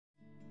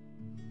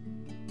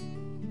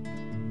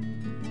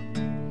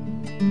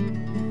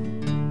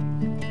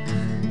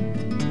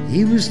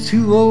He was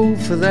too old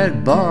for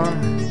that bar,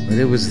 but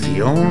it was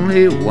the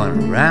only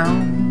one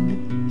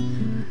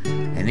around,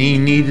 and he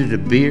needed a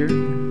beer,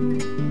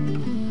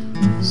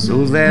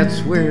 so that's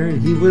where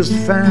he was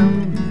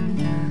found.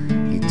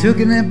 He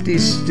took an empty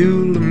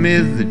stool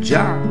amid the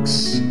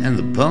jocks and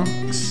the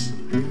punks.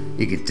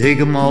 He could take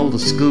 'em all to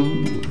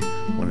school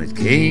when it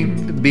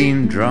came to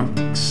being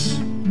drunks.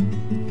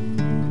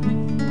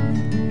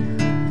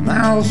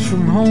 Miles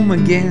from home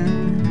again,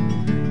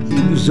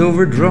 he was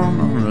overdrawn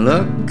on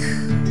luck,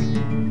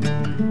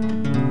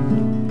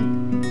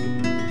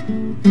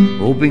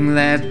 hoping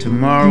that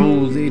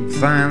tomorrow they'd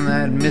find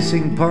that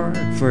missing part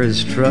for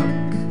his truck.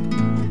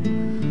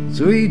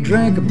 So he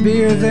drank a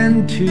beer,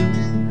 then two,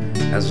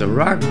 as the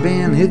rock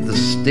band hit the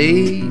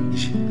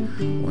stage,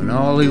 when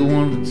all he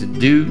wanted to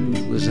do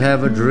was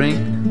have a drink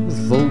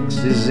with folks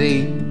his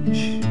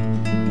age.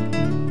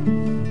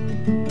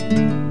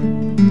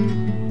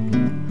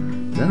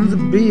 Then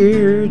the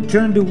beer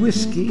turned to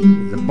whiskey,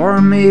 the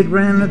barmaid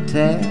ran a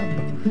tab.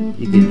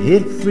 You can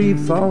hit free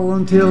fall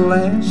until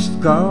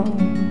last call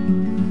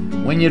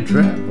when you're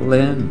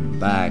traveling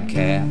by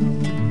cab.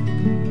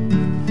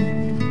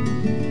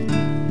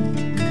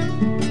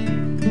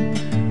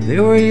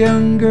 There were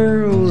young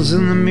girls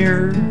in the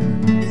mirror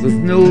with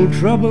no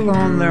trouble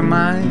on their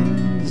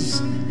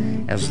minds.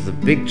 As the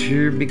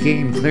picture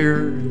became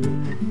clearer,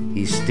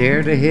 he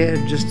stared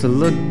ahead just to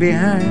look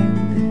behind.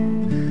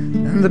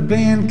 Then the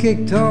band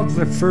kicked off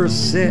their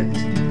first set.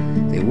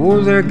 They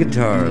wore their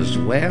guitars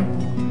well.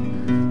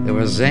 There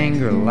was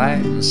anger,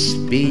 light, and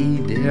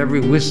speed to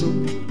every whistle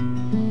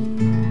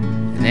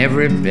and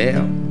every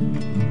bell.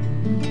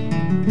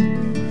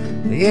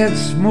 They had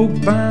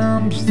smoke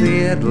bombs, they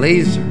had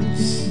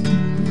lasers.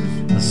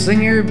 A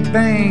singer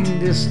banged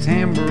his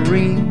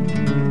tambourine.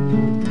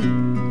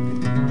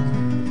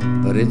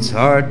 But it's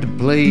hard to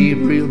play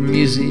real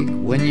music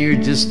when you're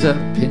just a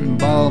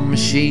pinball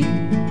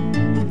machine.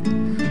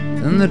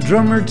 Then the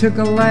drummer took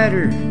a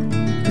lighter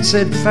and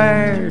set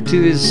fire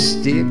to his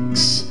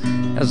sticks,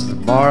 as the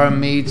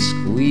barmaid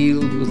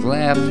squealed with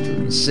laughter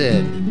and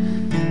said,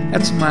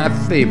 "That's my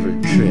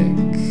favorite trick."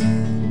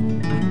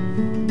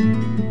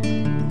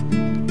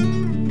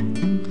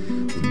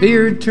 The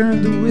beer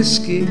turned to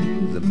whiskey,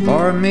 the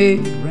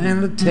barmaid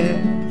ran a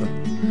tab.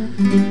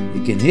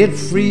 You can hit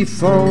free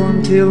fall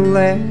until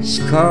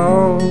last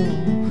call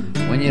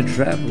when you're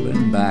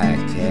traveling by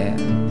cab.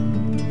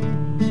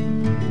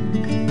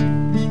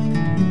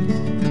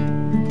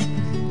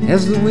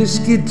 As the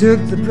whiskey took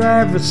the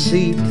driver's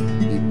seat,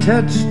 he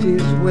touched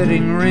his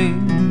wedding ring.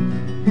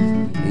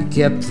 He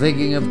kept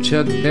thinking of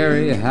Chuck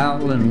Berry,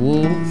 Howlin'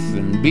 Wolf,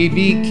 and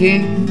B.B.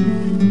 King.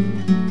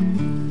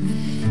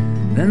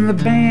 Then the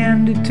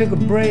band took a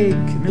break,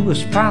 and it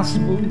was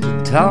possible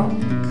to talk.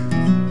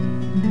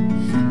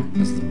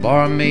 As the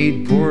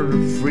barmaid poured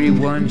a free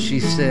one, she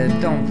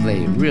said, "Don't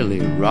they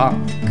really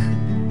rock?"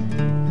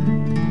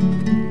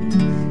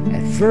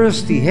 At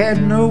first he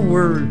had no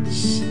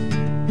words,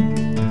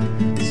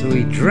 so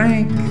he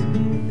drank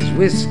his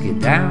whiskey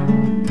down.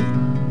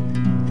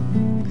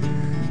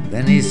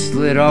 Then he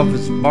slid off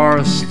his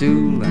bar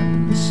stool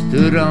and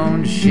stood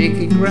on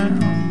shaky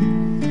ground.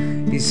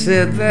 He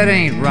said, "That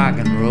ain't rock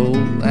and roll,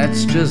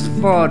 that's just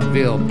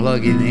vaudeville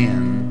plugging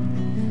in."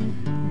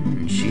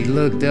 And she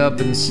looked up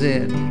and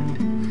said,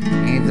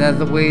 "Ain't that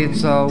the way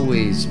it's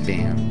always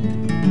been?"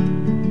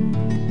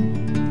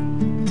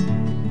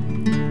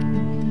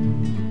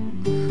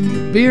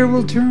 The beer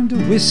will turn to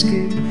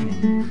whiskey,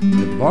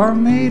 the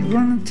barmaid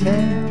run a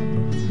tab.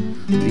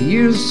 The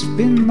years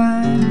spin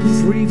by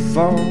free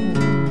fall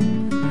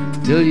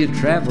till you're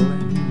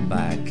traveling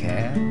by